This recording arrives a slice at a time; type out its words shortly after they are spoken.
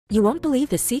You won't believe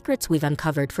the secrets we've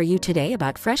uncovered for you today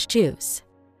about fresh juice.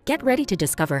 Get ready to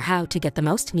discover how to get the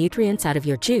most nutrients out of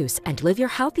your juice and live your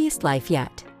healthiest life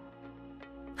yet.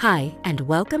 Hi, and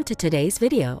welcome to today's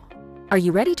video. Are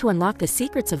you ready to unlock the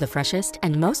secrets of the freshest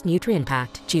and most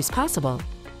nutrient-packed juice possible?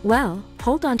 Well,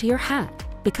 hold on to your hat,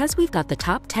 because we've got the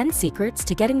top 10 secrets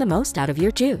to getting the most out of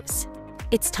your juice.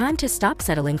 It's time to stop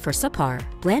settling for subpar,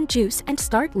 bland juice and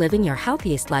start living your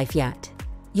healthiest life yet.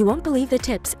 You won't believe the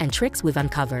tips and tricks we've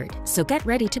uncovered, so get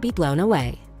ready to be blown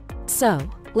away. So,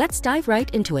 let's dive right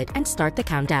into it and start the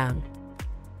countdown.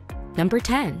 Number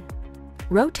 10.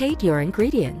 Rotate your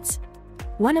ingredients.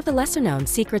 One of the lesser-known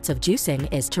secrets of juicing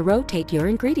is to rotate your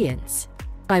ingredients.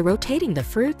 By rotating the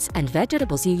fruits and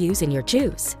vegetables you use in your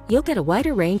juice, you'll get a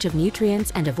wider range of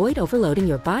nutrients and avoid overloading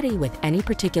your body with any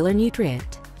particular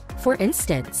nutrient. For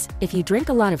instance, if you drink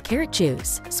a lot of carrot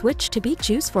juice, switch to beet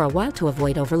juice for a while to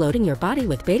avoid overloading your body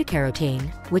with beta-carotene,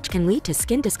 which can lead to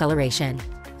skin discoloration.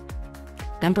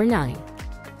 Number 9.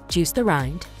 Juice the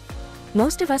rind.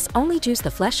 Most of us only juice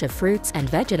the flesh of fruits and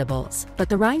vegetables, but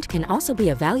the rind can also be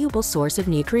a valuable source of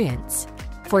nutrients.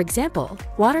 For example,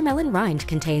 watermelon rind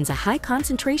contains a high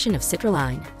concentration of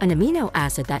citrulline, an amino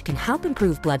acid that can help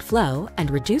improve blood flow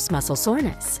and reduce muscle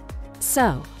soreness.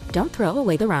 So, don't throw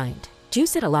away the rind.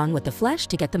 Juice it along with the flesh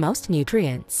to get the most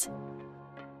nutrients.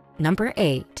 Number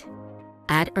 8.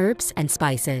 Add herbs and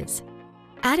spices.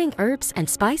 Adding herbs and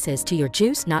spices to your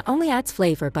juice not only adds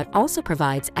flavor but also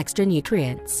provides extra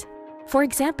nutrients. For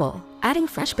example, adding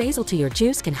fresh basil to your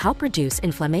juice can help reduce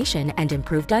inflammation and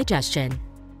improve digestion.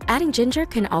 Adding ginger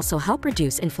can also help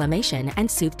reduce inflammation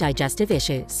and soothe digestive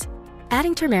issues.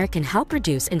 Adding turmeric can help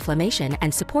reduce inflammation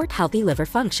and support healthy liver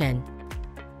function.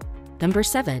 Number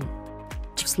 7.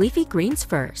 Juice leafy greens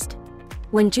first.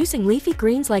 When juicing leafy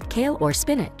greens like kale or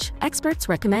spinach, experts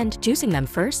recommend juicing them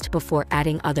first before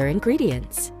adding other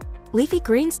ingredients. Leafy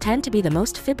greens tend to be the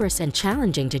most fibrous and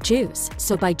challenging to juice,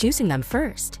 so by juicing them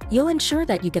first, you'll ensure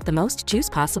that you get the most juice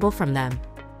possible from them.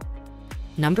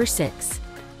 Number 6.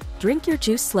 Drink your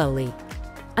juice slowly.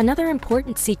 Another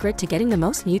important secret to getting the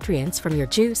most nutrients from your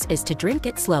juice is to drink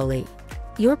it slowly.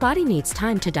 Your body needs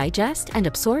time to digest and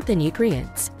absorb the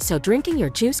nutrients, so drinking your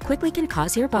juice quickly can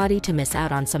cause your body to miss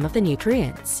out on some of the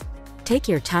nutrients. Take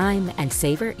your time and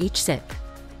savor each sip.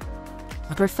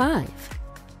 Number 5.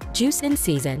 Juice in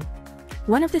season.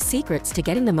 One of the secrets to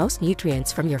getting the most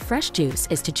nutrients from your fresh juice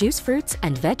is to juice fruits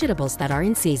and vegetables that are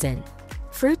in season.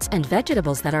 Fruits and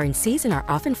vegetables that are in season are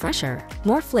often fresher,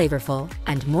 more flavorful,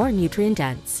 and more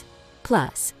nutrient-dense.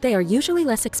 Plus, they are usually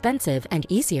less expensive and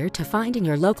easier to find in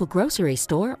your local grocery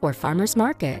store or farmer's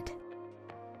market.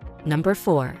 Number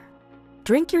 4.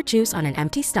 Drink your juice on an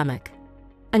empty stomach.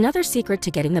 Another secret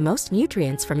to getting the most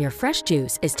nutrients from your fresh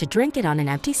juice is to drink it on an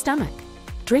empty stomach.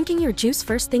 Drinking your juice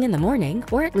first thing in the morning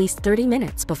or at least 30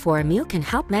 minutes before a meal can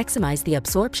help maximize the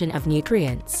absorption of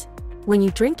nutrients. When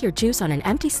you drink your juice on an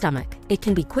empty stomach, it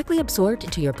can be quickly absorbed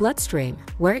into your bloodstream,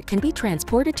 where it can be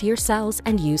transported to your cells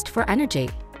and used for energy.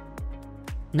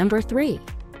 Number 3.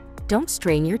 Don't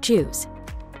strain your juice.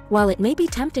 While it may be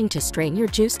tempting to strain your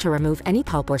juice to remove any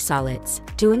pulp or solids,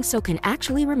 doing so can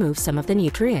actually remove some of the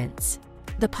nutrients.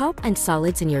 The pulp and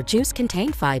solids in your juice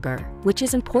contain fiber, which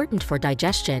is important for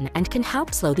digestion and can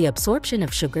help slow the absorption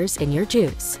of sugars in your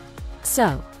juice.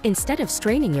 So, instead of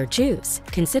straining your juice,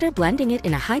 consider blending it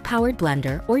in a high-powered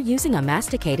blender or using a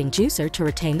masticating juicer to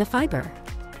retain the fiber.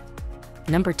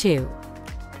 Number 2.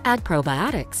 Add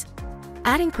probiotics.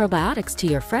 Adding probiotics to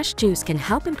your fresh juice can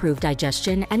help improve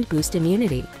digestion and boost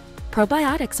immunity.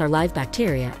 Probiotics are live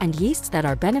bacteria and yeasts that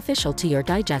are beneficial to your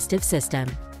digestive system.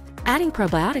 Adding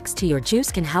probiotics to your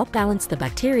juice can help balance the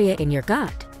bacteria in your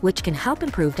gut, which can help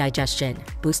improve digestion,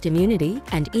 boost immunity,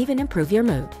 and even improve your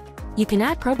mood. You can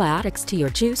add probiotics to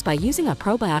your juice by using a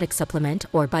probiotic supplement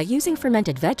or by using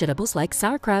fermented vegetables like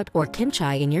sauerkraut or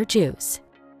kimchi in your juice.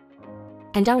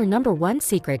 And our number 1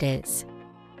 secret is: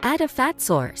 add a fat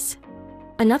source.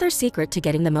 Another secret to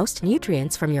getting the most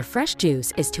nutrients from your fresh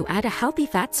juice is to add a healthy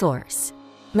fat source.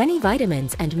 Many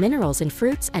vitamins and minerals in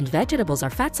fruits and vegetables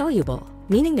are fat-soluble,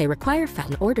 meaning they require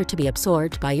fat in order to be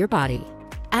absorbed by your body.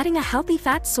 Adding a healthy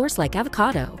fat source like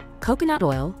avocado, coconut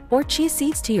oil, or chia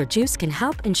seeds to your juice can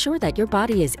help ensure that your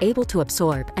body is able to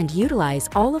absorb and utilize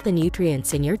all of the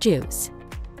nutrients in your juice.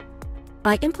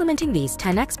 By implementing these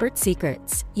 10 expert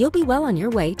secrets, you'll be well on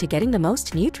your way to getting the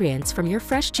most nutrients from your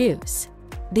fresh juice.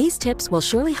 These tips will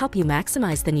surely help you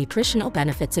maximize the nutritional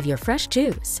benefits of your fresh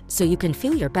juice, so you can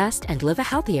feel your best and live a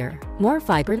healthier, more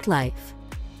vibrant life.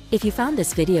 If you found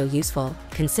this video useful,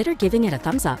 consider giving it a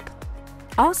thumbs up.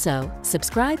 Also,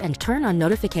 subscribe and turn on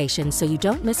notifications so you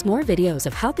don't miss more videos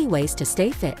of healthy ways to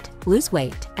stay fit, lose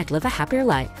weight, and live a happier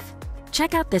life.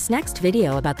 Check out this next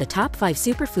video about the top 5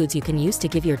 superfoods you can use to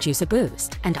give your juice a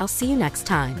boost, and I'll see you next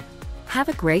time. Have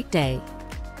a great day.